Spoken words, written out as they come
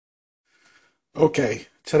Okay,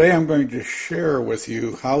 today I'm going to share with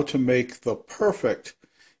you how to make the perfect,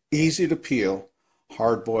 easy to peel,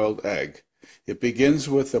 hard-boiled egg. It begins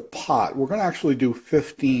with a pot. We're going to actually do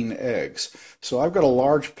 15 eggs. So I've got a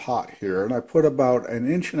large pot here, and I put about 1.5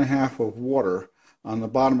 inches of water on the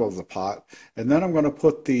bottom of the pot, and then I'm going to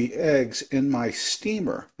put the eggs in my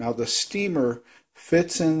steamer. Now the steamer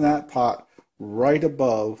fits in that pot right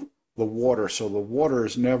above the water, so the water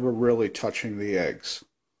is never really touching the eggs.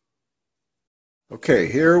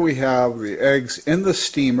 Okay, here we have the eggs in the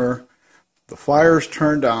steamer. The fire's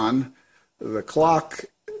turned on. The clock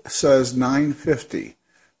says 9:50.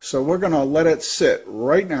 So we're going to let it sit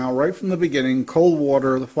right now, right from the beginning, cold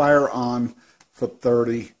water, the fire on for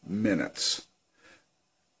 30 minutes.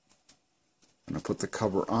 I'm going to put the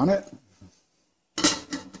cover on it.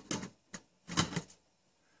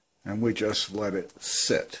 And we just let it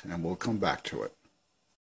sit, and we'll come back to it.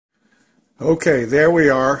 Okay, there we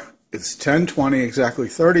are. It's 10:20, exactly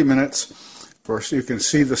 30 minutes. First, you can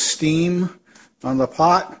see the steam on the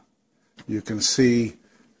pot. You can see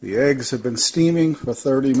the eggs have been steaming for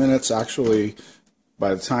 30 minutes. Actually,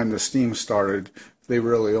 by the time the steam started, they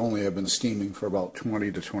really only have been steaming for about 20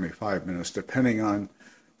 to 25 minutes, depending on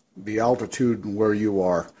the altitude and where you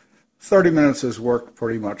are. 30 minutes has worked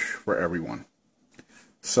pretty much for everyone.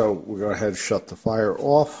 So we'll go ahead and shut the fire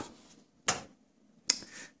off.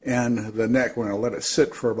 And the neck, we're going to let it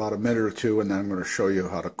sit for about a minute or two, and then I'm going to show you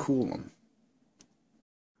how to cool them.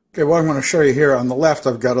 Okay, what I'm going to show you here on the left,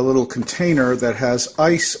 I've got a little container that has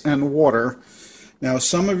ice and water. Now,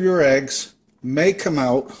 some of your eggs may come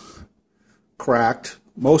out cracked.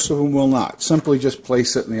 Most of them will not. Simply just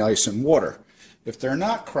place it in the ice and water. If they're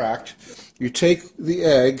not cracked, you take the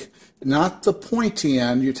egg, not the pointy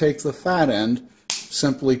end, you take the fat end,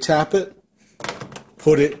 simply tap it,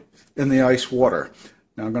 put it in the ice water.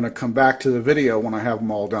 Now I'm going to come back to the video when I have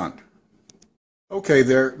them all done. Okay,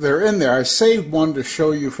 they're in there. I saved one to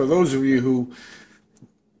show you for those of you who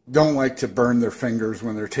don't like to burn their fingers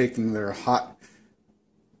when they're taking their hot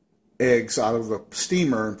eggs out of the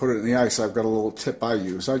steamer and put it in the ice. I've got a little tip I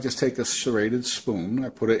use. I just take a serrated spoon, I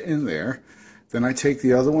put it in there, then I take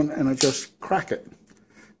the other one and I just crack it,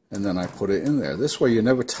 and then I put it in there. This way you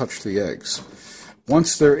never touch the eggs.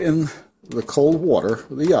 Once they're in the cold water,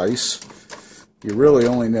 the ice, you really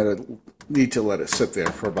only need to let it sit there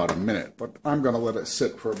for about a minute, but I'm going to let it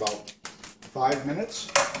sit for about 5 minutes,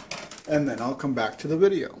 and then I'll come back to the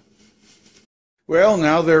video. Well,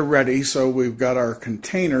 now they're ready, so we've got our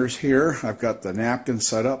containers here. I've got the napkin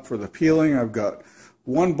set up for the peeling. I've got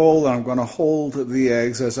one bowl that I'm going to hold the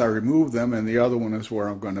eggs as I remove them, and the other one is where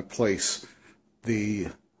I'm going to place the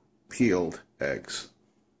peeled eggs.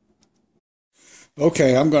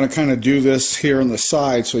 Okay, I'm going to kind of do this here on the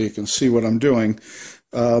side so you can see what I'm doing.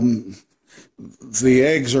 The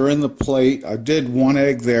eggs are in the plate. I did one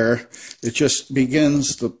egg there. It just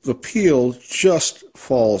begins, the peel just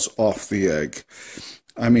falls off the egg.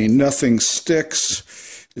 I mean, nothing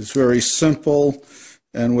sticks. It's very simple,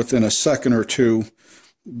 and within a second or two,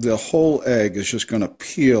 the whole egg is just going to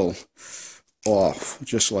peel off,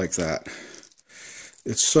 just like that.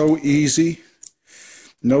 It's so easy,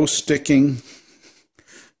 no sticking.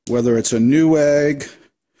 Whether it's a new egg,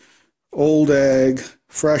 old egg,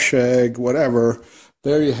 fresh egg, whatever,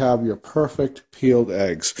 there you have your perfect peeled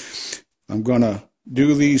eggs. I'm going to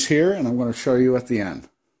do these here, and I'm going to show you at the end.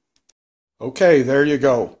 Okay, there you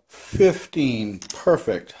go. 15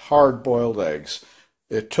 perfect hard-boiled eggs.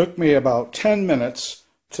 It took me about 10 minutes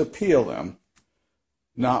to peel them.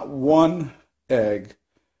 Not one egg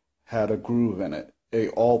had a groove in it. They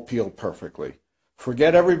all peeled perfectly.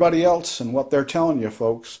 Forget everybody else and what they're telling you,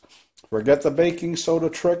 folks. Forget the baking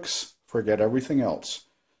soda tricks. Forget everything else.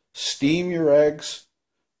 Steam your eggs.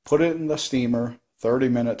 Put it in the steamer. 30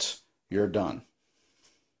 minutes. You're done.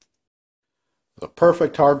 The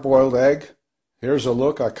perfect hard-boiled egg. Here's a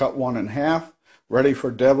look. I cut one in half. Ready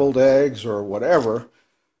for deviled eggs or whatever.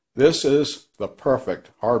 This is the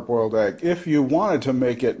perfect hard-boiled egg. If you wanted to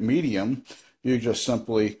make it medium, you just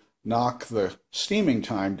simply knock the steaming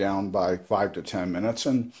time down by 5 to 10 minutes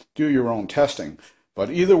and do your own testing.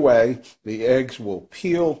 But either way, the eggs will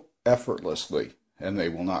peel effortlessly and they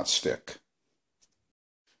will not stick.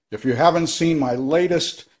 If you haven't seen my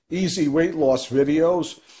latest easy weight loss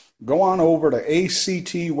videos, go on over to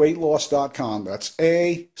actweightloss.com. That's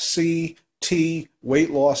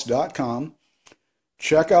actweightloss.com.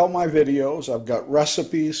 Check out my videos. I've got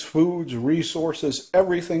recipes, foods, resources,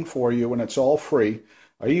 everything for you, and it's all free.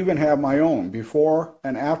 I even have my own before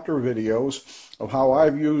and after videos of how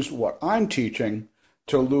I've used what I'm teaching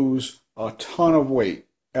to lose a ton of weight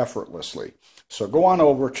effortlessly. So go on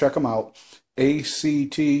over, check them out,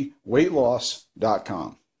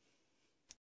 actweightloss.com.